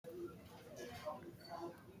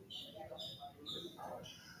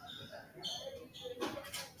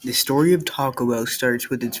The story of Taco Bell starts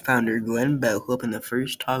with its founder, Glenn Bell, who opened the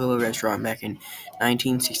first Taco Bell restaurant back in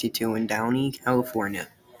 1962 in Downey, California.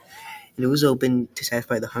 And it was opened to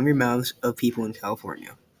satisfy the hungry mouths of people in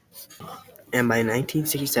California. And by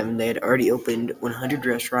 1967, they had already opened 100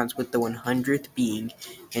 restaurants, with the 100th being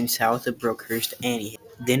in south of Brookhurst, Annie.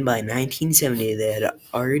 Then by 1970, they had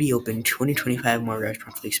already opened 25 more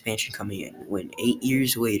restaurants, with expansion coming in. When 8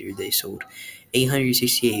 years later, they sold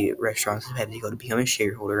 868 restaurants to PepsiCo to become a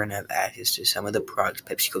shareholder and have access to some of the products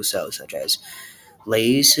PepsiCo sells, such as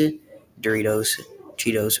Lay's, Doritos,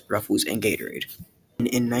 Cheetos, Ruffles, and Gatorade.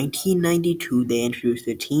 In 1992, they introduced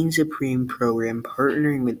the Teen Supreme program,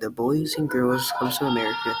 partnering with the Boys and Girls Clubs of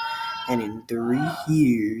America, and in 3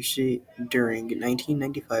 years, during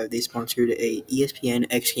 1995, they sponsored a ESPN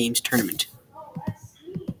X Games tournament.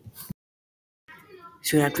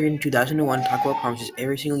 Soon after, in 2001, Taco Bell promises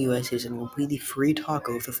every single U.S. citizen a completely free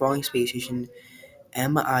taco if the following space station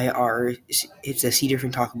MIR hits a Sea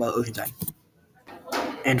Different Taco Bell Oceanside.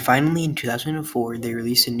 And finally, in 2004, they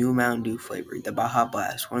released a new Mountain Dew flavor, the Baja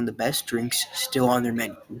Blast, one of the best drinks still on their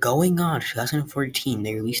menu. Going on 2014,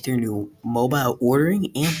 they released their new mobile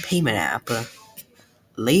ordering and payment app.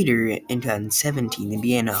 Later, in 2017, they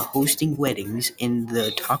began hosting weddings in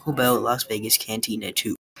the Taco Bell Las Vegas Cantina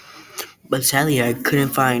too. But sadly, I couldn't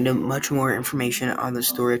find much more information on the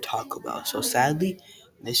story of Taco Bell. So sadly,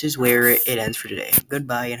 this is where it ends for today.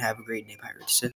 Goodbye and have a great day, Pirates.